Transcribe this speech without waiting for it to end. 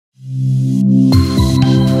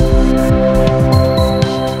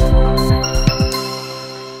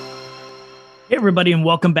everybody, and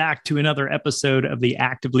welcome back to another episode of the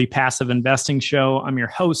Actively Passive Investing Show. I'm your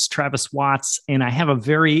host, Travis Watts, and I have a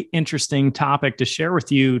very interesting topic to share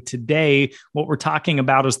with you today. What we're talking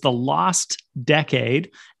about is the lost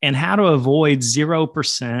decade and how to avoid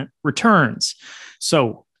 0% returns.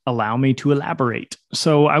 So allow me to elaborate.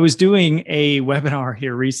 So I was doing a webinar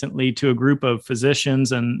here recently to a group of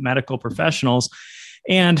physicians and medical professionals,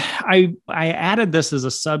 and I added this as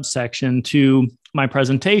a subsection to my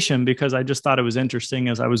presentation because I just thought it was interesting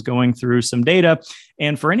as I was going through some data.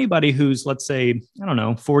 And for anybody who's, let's say,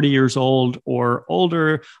 40 years old or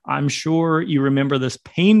older, I'm sure you remember this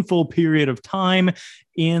painful period of time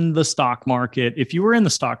in the stock market. If you were in the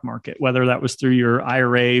stock market, whether that was through your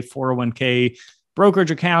IRA, 401k, brokerage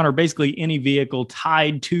account, or basically any vehicle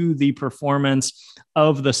tied to the performance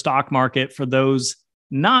of the stock market. For those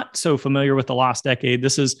not so familiar with the lost decade,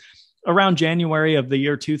 this is around January of the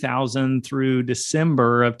year 2000 through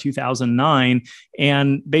December of 2009.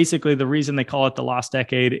 And basically the reason they call it the lost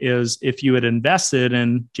decade is if you had invested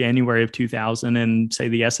in January of 2000 in, say,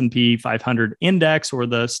 the S&P 500 index or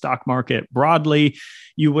the stock market broadly,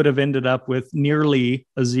 you would have ended up with nearly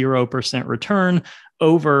a 0% return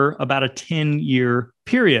over about a 10-year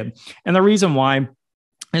period. And the reason why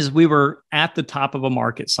is we were at the top of a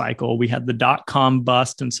market cycle. We had the dot-com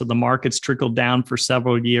bust, and so the markets trickled down for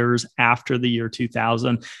several years after the year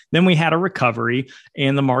 2000. Then we had a recovery,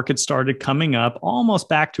 and the market started coming up almost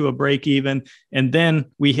back to a break even. And then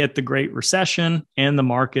we hit the Great Recession, and the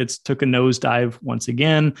markets took a nosedive once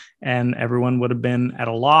again, and everyone would have been at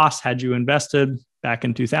a loss had you invested back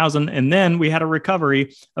in 2000. And then we had a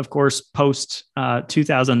recovery, of course, post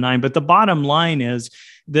 2009. But the bottom line is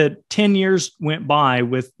that 10 years went by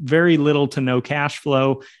with very little to no cash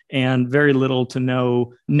flow and very little to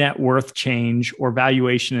no net worth change or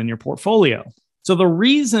valuation in your portfolio. So the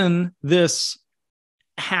reason this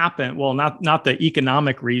happened, well, not the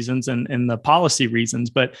economic reasons and the policy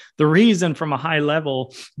reasons, but the reason from a high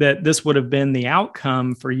level that this would have been the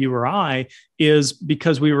outcome for you or I is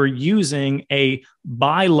because we were using a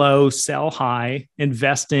buy low, sell high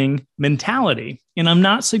investing mentality. And I'm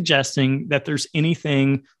not suggesting that there's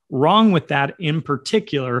anything wrong with that in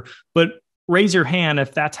particular, but raise your hand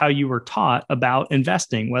if that's how you were taught about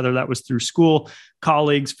investing, whether that was through school,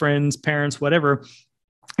 colleagues, friends, parents, whatever.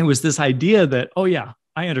 It was this idea that, oh yeah,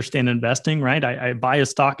 I understand investing, right? I buy a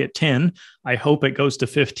stock at 10. I hope it goes to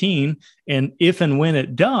 15. And if and when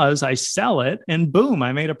it does, I sell it and boom,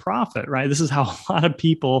 I made a profit, right? This is how a lot of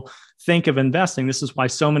people think of investing. This is why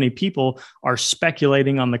so many people are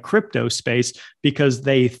speculating on the crypto space, because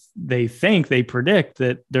they predict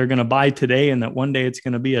that they're going to buy today and that one day it's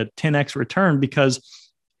going to be a 10x return, because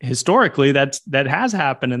historically that has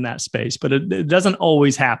happened in that space, but it doesn't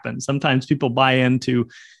always happen. Sometimes people buy into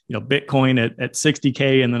Bitcoin at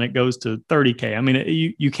 60K and then it goes to 30K. I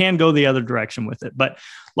mean, you can go the other direction with it, but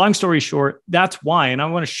long story short, that's why. And I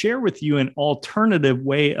want to share with you an alternative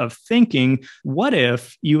way of thinking. What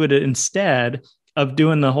if you would, instead of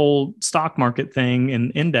doing the whole stock market thing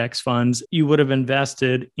and index funds, you would have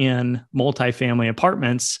invested in multifamily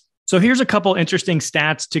apartments? So here's a couple interesting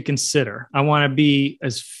stats to consider. I want to be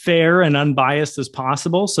as fair and unbiased as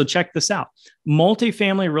possible. So check this out.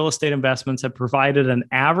 Multifamily real estate investments have provided an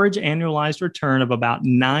average annualized return of about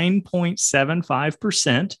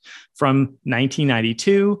 9.75% from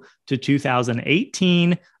 1992 to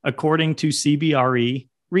 2018, according to CBRE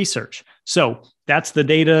research. So that's the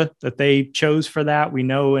data that they chose for that. We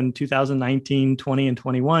know in 2019, 20, and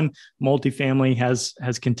 21, multifamily has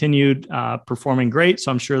continued performing great. So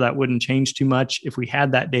I'm sure that wouldn't change too much if we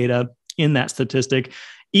had that data in that statistic.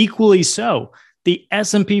 Equally so, the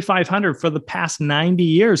S&P 500 for the past 90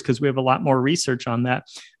 years, because we have a lot more research on that,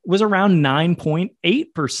 was around 9.8%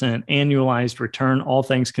 annualized return, all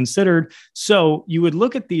things considered. So you would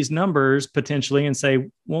look at these numbers potentially and say,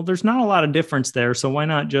 well, there's not a lot of difference there. So why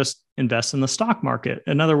not just invest in the stock market?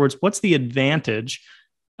 In other words, what's the advantage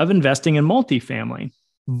of investing in multifamily?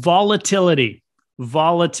 Volatility. We've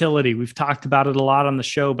talked about it a lot on the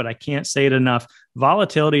show, but I can't say it enough.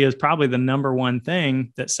 Volatility is probably the number one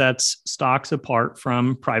thing that sets stocks apart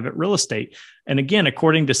from private real estate. And again,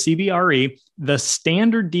 according to CBRE, the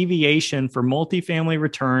standard deviation for multifamily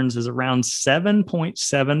returns is around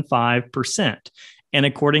 7.75%. And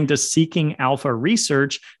according to Seeking Alpha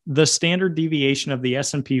Research, the standard deviation of the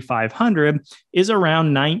S&P 500 is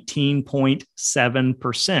around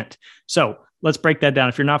 19.7%. So let's break that down.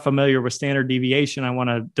 If you're not familiar with standard deviation, I want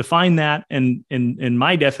to define that in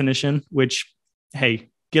my definition, which,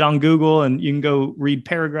 hey, get on Google and you can go read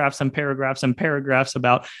paragraphs and paragraphs and paragraphs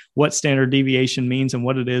about what standard deviation means and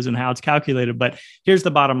what it is and how it's calculated. But here's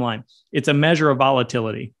the bottom line. It's a measure of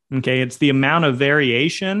volatility. Okay. It's the amount of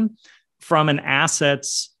variation from an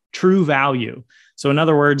asset's true value. So in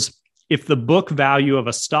other words, if the book value of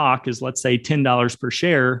a stock is, let's say, $10 per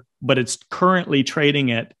share, but it's currently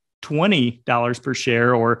trading at $20 per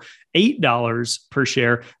share or $8 per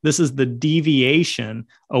share, this is the deviation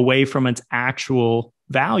away from its actual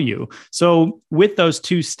value. So with those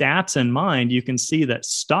two stats in mind, you can see that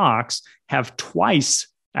stocks have twice,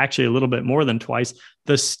 actually a little bit more than twice,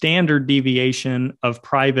 the standard deviation of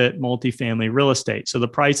private multifamily real estate. So the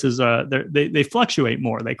prices, they fluctuate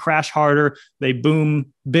more, they crash harder, they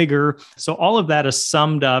boom bigger. So all of that is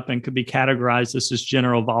summed up and could be categorized as just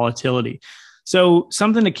general volatility. So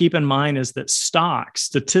something to keep in mind is that stocks,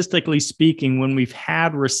 statistically speaking, when we've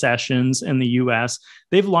had recessions in the US,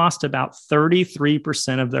 they've lost about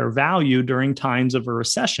 33% of their value during times of a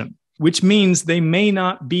recession, which means they may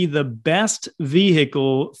not be the best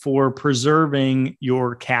vehicle for preserving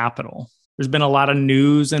your capital. There's been a lot of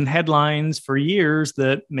news and headlines for years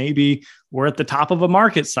that maybe we're at the top of a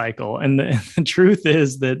market cycle. And the truth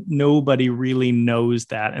is that nobody really knows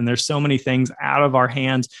that. And there's so many things out of our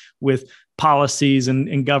hands with policies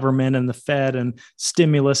and government and the Fed and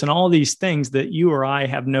stimulus and all these things that you or I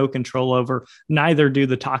have no control over. Neither do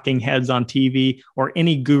the talking heads on TV or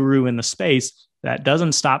any guru in the space. That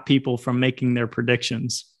doesn't stop people from making their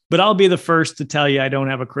predictions. But I'll be the first to tell you I don't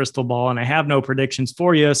have a crystal ball and I have no predictions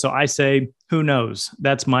for you. So I say, who knows?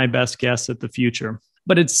 That's my best guess at the future.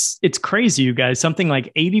 But it's crazy, you guys. Something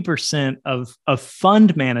like 80% of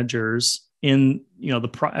fund managers in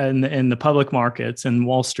the public markets and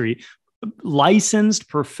Wall Street, licensed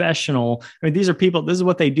professional. I mean, these are people, this is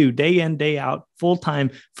what they do day in, day out,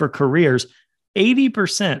 full-time for careers.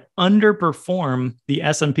 80% underperform the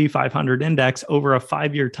S&P 500 index over a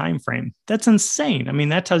 5-year time frame. That's insane. I mean,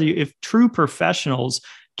 that tells you if true professionals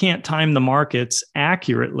can't time the markets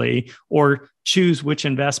accurately or choose which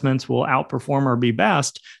investments will outperform or be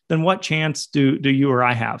best, then what chance do you or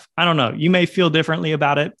I have? I don't know. You may feel differently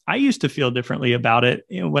about it. I used to feel differently about it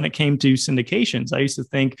when it came to syndications. I used to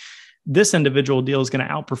think this individual deal is going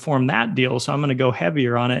to outperform that deal, so I'm going to go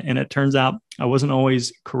heavier on it. And it turns out I wasn't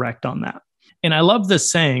always correct on that. And I love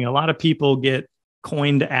this saying. A lot of people get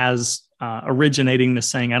coined as originating the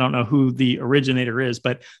saying. I don't know who the originator is,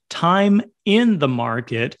 but time in the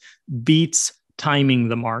market beats timing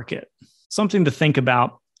the market. Something to think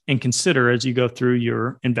about and consider as you go through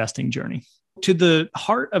your investing journey. To the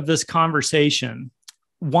heart of this conversation,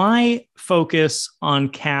 why focus on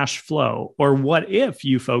cash flow? Or what if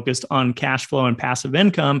you focused on cash flow and passive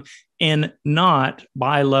income and not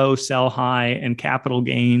buy low, sell high, and capital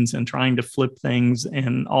gains and trying to flip things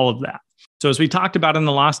and all of that? So as we talked about in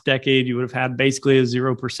the last decade, you would have had basically a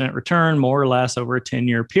 0% return, more or less over a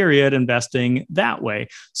 10-year period investing that way.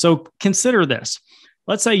 So consider this.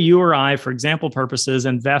 Let's say you or I, for example purposes,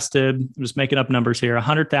 invested, I'm just making up numbers here,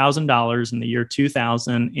 $100,000 in the year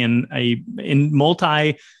 2000 in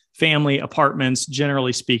multi-family apartments,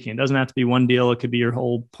 generally speaking. It doesn't have to be one deal. It could be your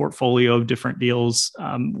whole portfolio of different deals,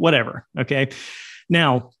 whatever. Okay.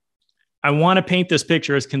 Now, I want to paint this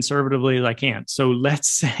picture as conservatively as I can. So let's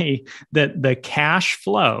say that the cash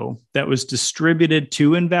flow that was distributed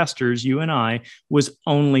to investors, you and I, was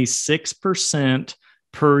only 6%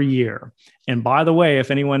 per year. And by the way,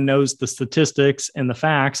 if anyone knows the statistics and the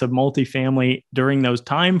facts of multifamily during those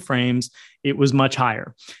time frames, it was much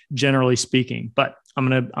higher, generally speaking. But I'm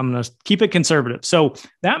gonna keep it conservative. So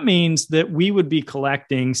that means that we would be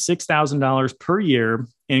collecting $6,000 per year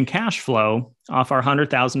in cash flow off our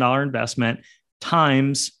 $100,000 investment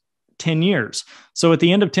times 10 years. So at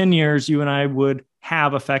the end of 10 years, you and I would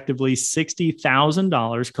have effectively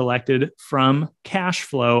 $60,000 collected from cash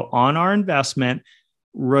flow on our investment,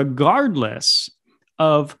 regardless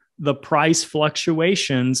of the price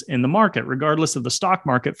fluctuations in the market, regardless of the stock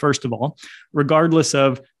market, first of all, regardless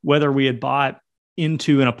of whether we had bought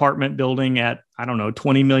into an apartment building at, I don't know,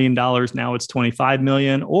 $20 million, now it's 25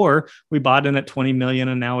 million, or we bought in at 20 million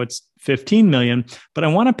and now it's 15 million. But I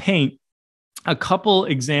want to paint a couple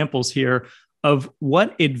examples here of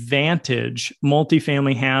what advantage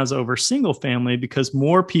multifamily has over single family, because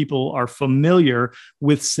more people are familiar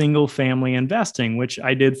with single family investing, which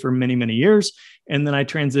I did for many, many years. And then I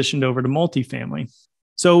transitioned over to multifamily.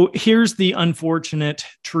 So here's the unfortunate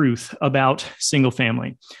truth about single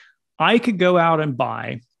family. I could go out and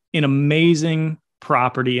buy an amazing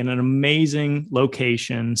property in an amazing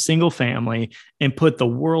location, single family, and put the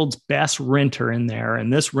world's best renter in there.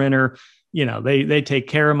 And this renter they take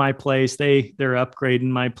care of my place. They're upgrading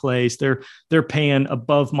my place. They're paying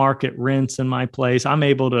above market rents in my place. I'm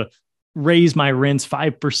able to raise my rents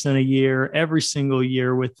 5% a year every single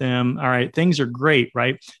year with them. All right, things are great,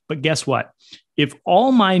 right? But guess what? If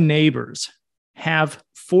all my neighbors have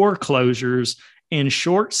foreclosures and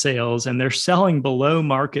short sales and they're selling below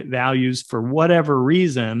market values for whatever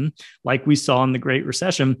reason, like we saw in the Great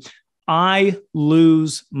Recession, I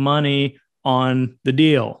lose money on the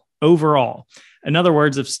deal overall. In other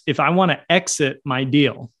words, if I want to exit my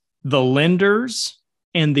deal, the lenders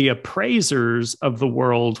and the appraisers of the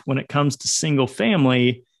world, when it comes to single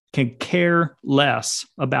family, can care less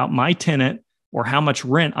about my tenant or how much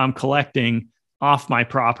rent I'm collecting off my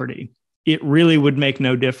property. It really would make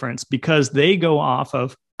no difference because they go off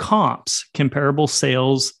of comps, comparable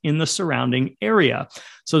sales in the surrounding area.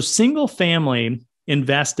 So single family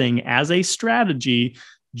investing as a strategy,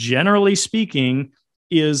 generally speaking,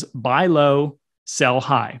 is buy low, sell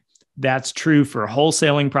high. That's true for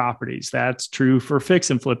wholesaling properties. That's true for fix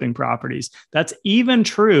and flipping properties. That's even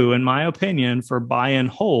true, in my opinion, for buy and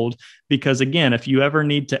hold, because again, if you ever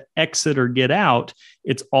need to exit or get out,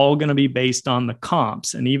 it's all going to be based on the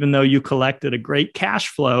comps. And even though you collected a great cash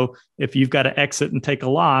flow, if you've got to exit and take a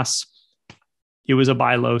loss, it was a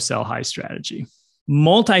buy low, sell high strategy.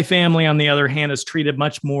 Multifamily, on the other hand, is treated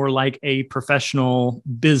much more like a professional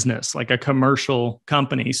business, like a commercial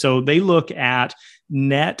company. So they look at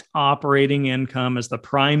net operating income as the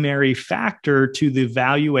primary factor to the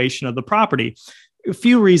valuation of the property. A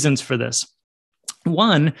few reasons for this.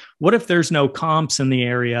 One, what if there's no comps in the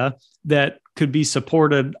area that could be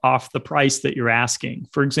supported off the price that you're asking?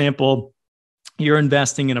 For example, you're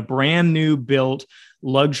investing in a brand new built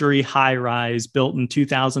luxury high rise built in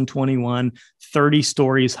 2021, 30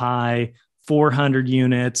 stories high, 400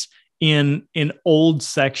 units in an old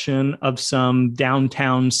section of some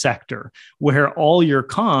downtown sector where all your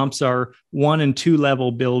comps are 1 and 2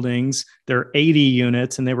 level buildings. They're 80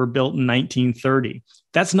 units and they were built in 1930.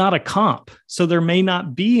 That's not a comp. So there may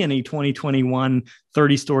not be any 2021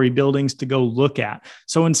 30-story buildings to go look at.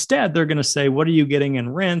 So instead, they're going to say, what are you getting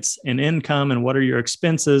in rents and income and what are your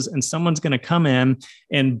expenses? And someone's going to come in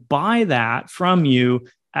and buy that from you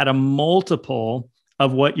at a multiple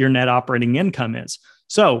of what your net operating income is.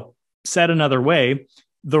 So said another way,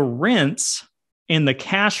 the rents and the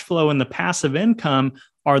cash flow and the passive income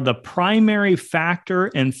are the primary factor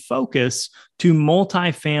and focus to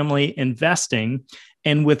multifamily investing.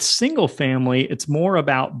 And with single family, it's more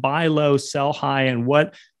about buy low, sell high, and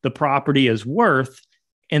what the property is worth.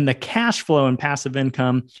 And the cash flow and passive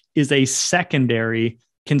income is a secondary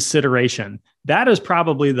consideration. That is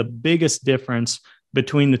probably the biggest difference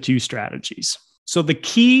between the two strategies. So the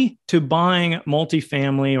key to buying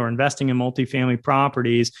multifamily or investing in multifamily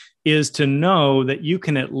properties is to know that you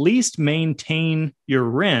can at least maintain your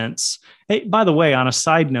rents. Hey, by the way, on a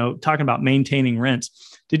side note, talking about maintaining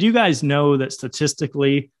rents, did you guys know that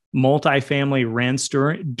statistically multifamily rents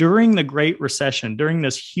during the Great Recession, during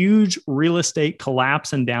this huge real estate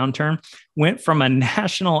collapse and downturn, went from a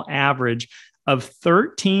national average of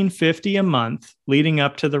 $1,350 a month leading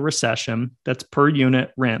up to the recession, that's per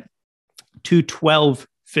unit rent, to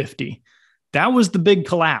 $1,250. That was the big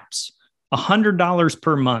collapse. $100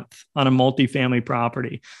 per month on a multifamily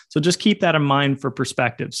property. So just keep that in mind for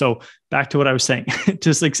perspective. So back to what I was saying,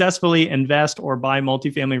 to successfully invest or buy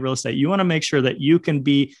multifamily real estate, you want to make sure that you can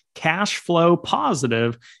be cash flow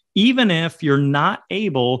positive, even if you're not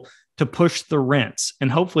able to push the rents. And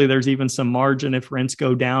hopefully there's even some margin if rents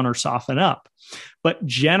go down or soften up. But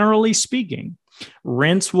generally speaking,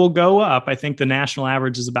 rents will go up. I think the national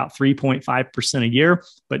average is about 3.5% a year,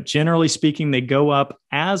 but generally speaking, they go up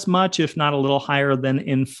as much, if not a little higher than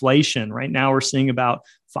inflation. Right now, we're seeing about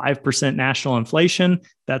 5% national inflation.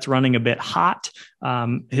 That's running a bit hot.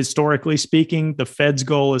 Historically speaking, the Fed's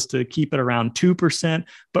goal is to keep it around 2%.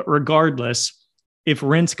 But regardless, if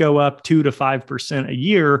rents go up 2 to 5% a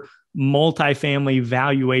year, multifamily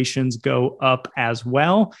valuations go up as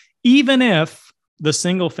well, even if the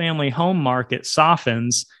single family home market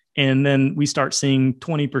softens and then we start seeing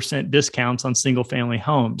 20% discounts on single family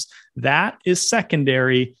homes. That is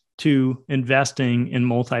secondary to investing in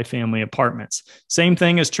multifamily apartments. Same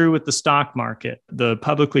thing is true with the stock market. The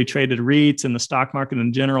publicly traded REITs and the stock market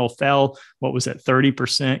in general fell,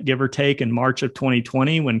 30%, give or take, in March of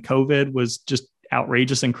 2020 when COVID was just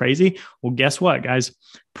outrageous and crazy. Well, guess what, guys?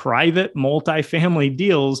 Private multifamily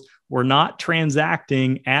deals were not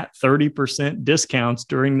transacting at 30% discounts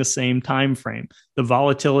during the same time frame. The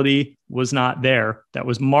volatility was not there. That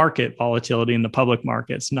was market volatility in the public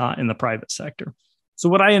markets, not in the private sector. So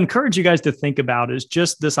what I encourage you guys to think about is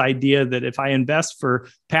just this idea that if I invest for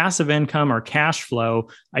passive income or cash flow,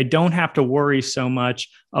 I don't have to worry so much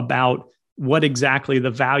about what exactly the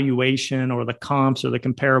valuation or the comps or the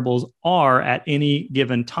comparables are at any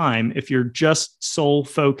given time if you're just sole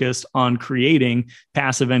focused on creating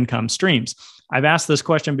passive income streams. I've asked this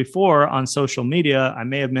question before on social media. I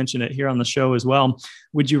may have mentioned it here on the show as well.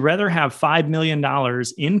 Would you rather have $5 million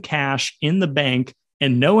in cash in the bank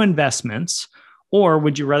and no investments, or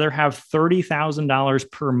would you rather have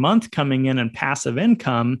 $30,000 per month coming in passive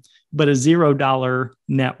income, but a $0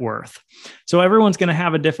 net worth? So everyone's going to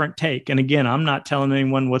have a different take. And again, I'm not telling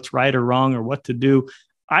anyone what's right or wrong or what to do.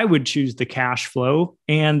 I would choose the cash flow.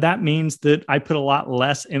 And that means that I put a lot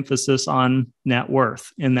less emphasis on net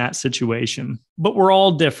worth in that situation. But we're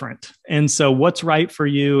all different. And so what's right for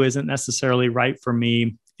you isn't necessarily right for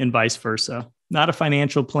me, and vice versa. Not a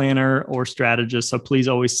financial planner or strategist, so please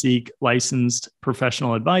always seek licensed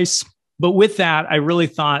professional advice. But with that, I really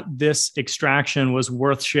thought this extraction was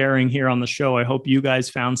worth sharing here on the show. I hope you guys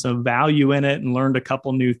found some value in it and learned a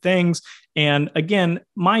couple new things. And again,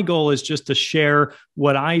 my goal is just to share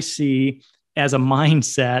what I see as a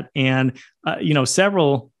mindset. And,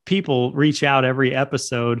 several people reach out every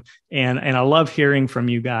episode, and I love hearing from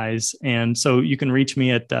you guys. And so you can reach me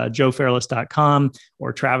at joefairless.com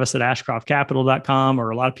or travis@ashcroftcapital.com, or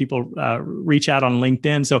a lot of people reach out on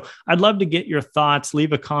LinkedIn. So I'd love to get your thoughts.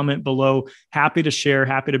 Leave a comment below. Happy to share,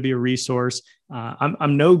 happy to be a resource.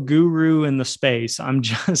 I'm no guru in the space. I'm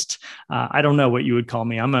just, I don't know what you would call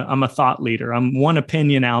me. I'm a thought leader. I'm one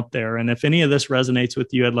opinion out there. And if any of this resonates with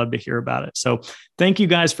you, I'd love to hear about it. So thank you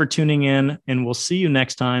guys for tuning in, and we'll see you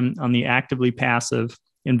next time on the Actively Passive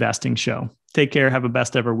Investing Show. Take care. Have a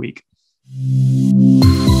best ever week.